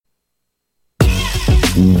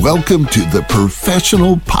Welcome to the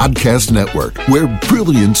Professional Podcast Network, where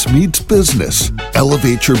brilliance meets business.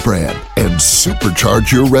 Elevate your brand and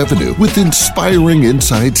supercharge your revenue with inspiring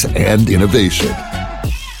insights and innovation.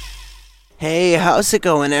 Hey, how's it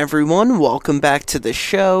going, everyone? Welcome back to the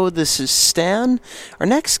show. This is Stan. Our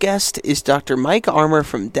next guest is Dr. Mike Armour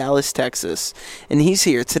from Dallas, Texas, and he's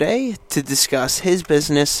here today to discuss his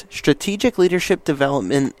business, Strategic Leadership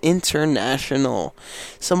Development International.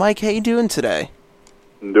 So, Mike, how you doing today?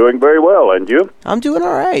 Doing very well, and you? I'm doing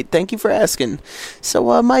all right. Thank you for asking.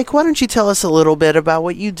 So, Mike, why don't you tell us a little bit about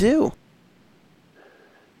what you do?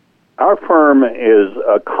 Our firm is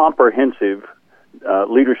a comprehensive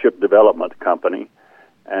leadership development company,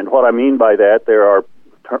 and what I mean by that, there are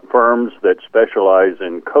firms that specialize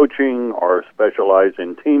in coaching or specialize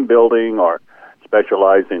in team building or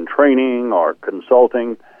specialize in training or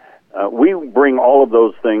consulting. We bring all of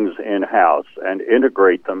those things in-house and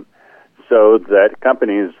integrate them so that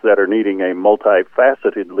companies that are needing a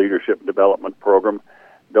multifaceted leadership development program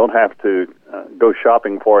don't have to go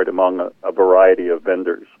shopping for it among a variety of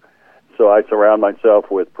vendors. So I surround myself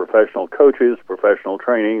with professional coaches, professional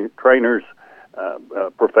trainers,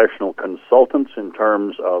 professional consultants in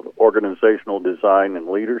terms of organizational design and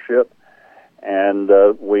leadership, and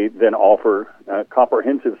we then offer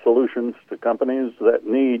comprehensive solutions to companies that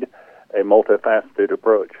need a multifaceted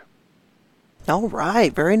approach. All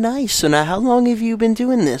right, very nice. So now how long have you been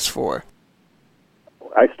doing this for?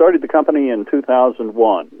 I started the company in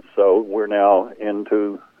 2001, so we're now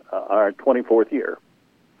into our 24th year.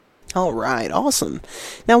 All right, awesome.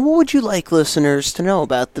 Now, what would you like listeners to know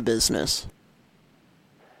about the business?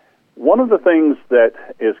 One of the things that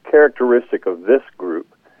is characteristic of this group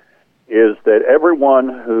is that everyone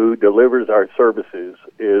who delivers our services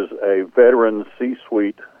is a veteran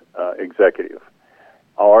C-suite executive,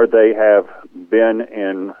 or they have been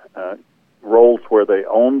in roles where they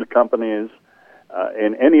owned companies.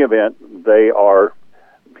 In any event, they are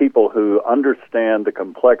people who understand the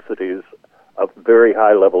complexities of very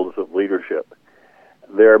high levels of leadership.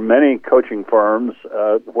 There are many coaching firms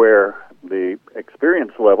where the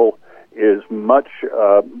experience level is much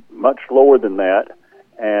lower than that,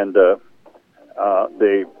 and the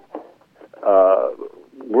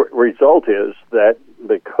result is that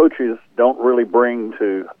the coaches don't really bring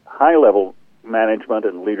to high-level management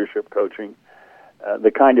and leadership coaching the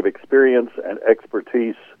kind of experience and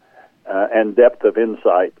expertise and depth of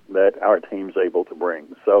insight that our team's able to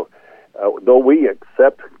bring. So though we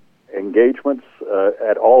accept engagements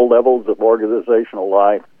at all levels of organizational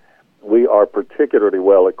life, we are particularly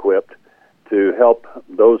well equipped to help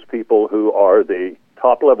those people who are the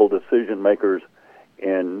top-level decision makers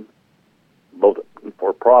in both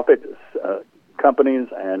for-profit companies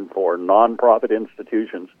and for non-profit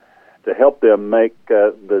institutions, to help them make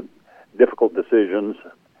the difficult decisions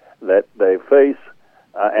that they face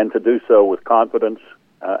and to do so with confidence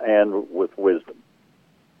and with wisdom.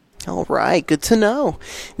 All right, good to know.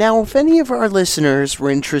 Now, if any of our listeners were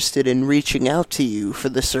interested in reaching out to you for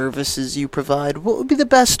the services you provide, what would be the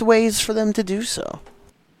best ways for them to do so?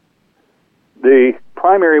 The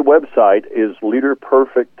primary website is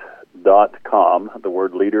leaderperfect.com. The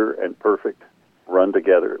word leader and perfect run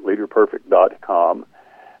together, leaderperfect.com.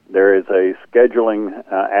 There is a scheduling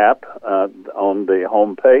app on the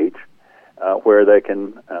home page where they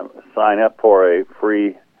can sign up for a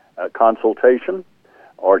free consultation,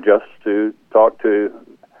 or just to talk to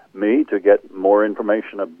me to get more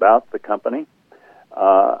information about the company.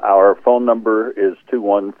 Our phone number is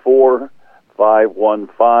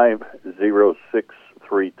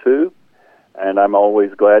 214-515-0632, and I'm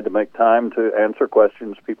always glad to make time to answer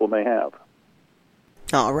questions people may have.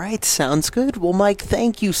 All right, sounds good. Well, Mike,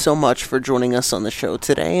 thank you so much for joining us on the show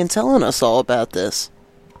today and telling us all about this.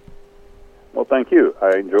 Well, thank you.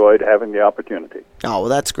 I enjoyed having the opportunity. Oh, well,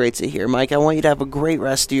 that's great to hear, Mike. I want you to have a great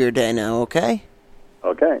rest of your day now, okay?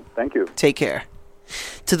 Okay, thank you. Take care.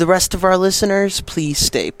 To the rest of our listeners, please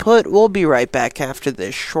stay put. We'll be right back after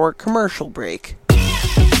this short commercial break.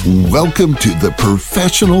 Welcome to the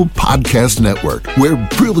Professional Podcast Network, where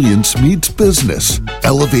brilliance meets business.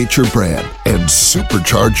 Elevate your brand and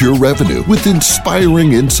supercharge your revenue with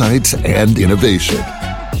inspiring insights and innovation.